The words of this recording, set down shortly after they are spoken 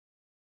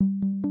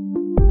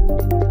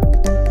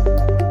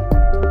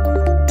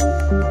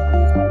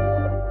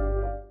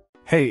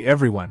Hey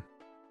everyone!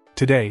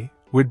 Today,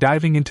 we're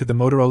diving into the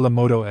Motorola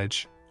Moto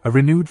Edge, a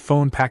renewed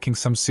phone packing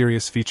some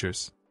serious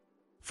features.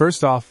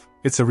 First off,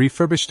 it's a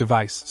refurbished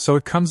device, so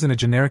it comes in a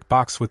generic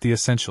box with the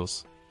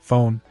essentials: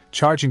 phone,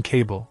 charging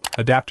cable,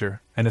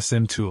 adapter, and a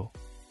SIM tool.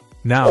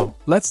 Now,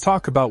 let's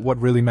talk about what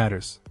really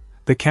matters.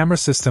 The camera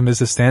system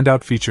is a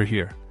standout feature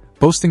here,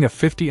 boasting a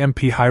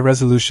 50MP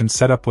high-resolution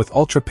setup with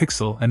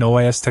ultra-pixel and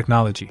OIS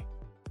technology.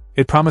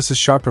 It promises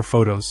sharper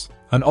photos,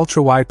 an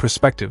ultra-wide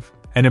perspective,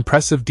 and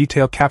impressive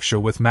detail capture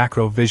with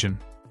macro vision.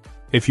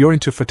 If you're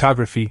into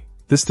photography,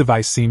 this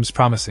device seems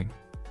promising.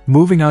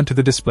 Moving on to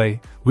the display,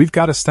 we've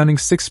got a stunning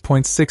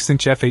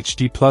 6.6-inch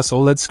FHD Plus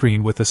OLED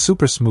screen with a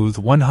super smooth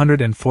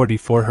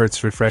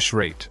 144Hz refresh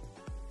rate.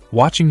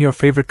 Watching your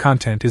favorite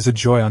content is a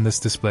joy on this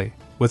display,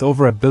 with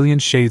over a billion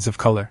shades of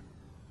color.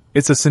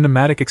 It's a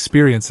cinematic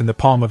experience in the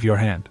palm of your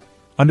hand.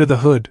 Under the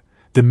hood,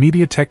 the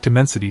MediaTek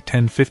Dimensity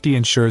 1050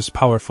 ensures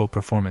powerful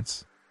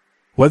performance.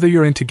 Whether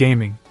you're into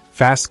gaming,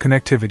 fast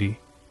connectivity,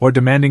 or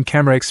demanding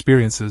camera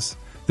experiences,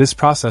 this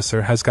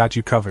processor has got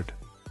you covered.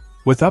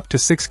 With up to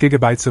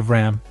 6GB of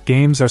RAM,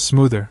 games are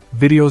smoother,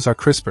 videos are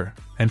crisper,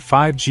 and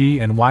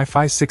 5G and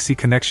Wi-Fi 6E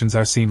connections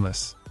are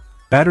seamless.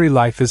 Battery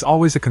life is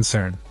always a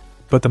concern,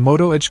 but the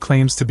Moto Edge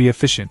claims to be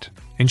efficient,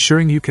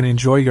 ensuring you can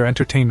enjoy your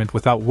entertainment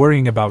without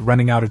worrying about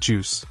running out of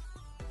juice.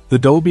 The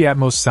Dolby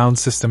Atmos sound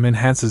system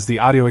enhances the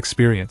audio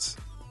experience,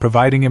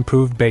 providing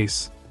improved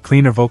bass,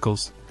 cleaner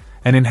vocals,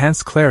 and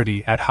enhanced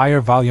clarity at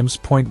higher volumes.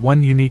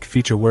 One unique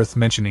feature worth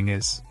mentioning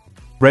is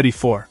Ready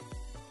for.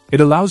 It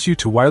allows you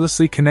to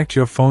wirelessly connect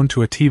your phone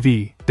to a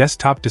TV,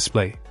 desktop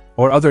display,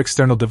 or other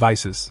external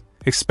devices,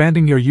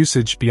 expanding your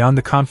usage beyond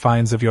the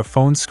confines of your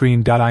phone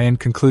screen. In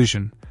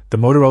conclusion, the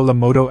Motorola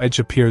Moto Edge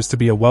appears to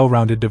be a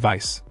well-rounded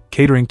device,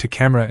 catering to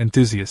camera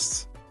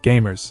enthusiasts,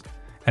 gamers,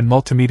 and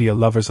multimedia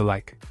lovers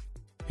alike.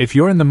 If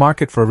you're in the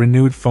market for a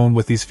renewed phone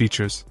with these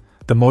features,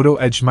 the Moto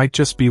Edge might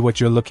just be what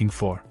you're looking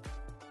for.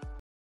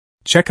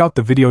 Check out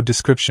the video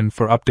description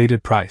for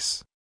updated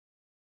price.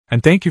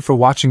 And thank you for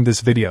watching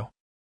this video.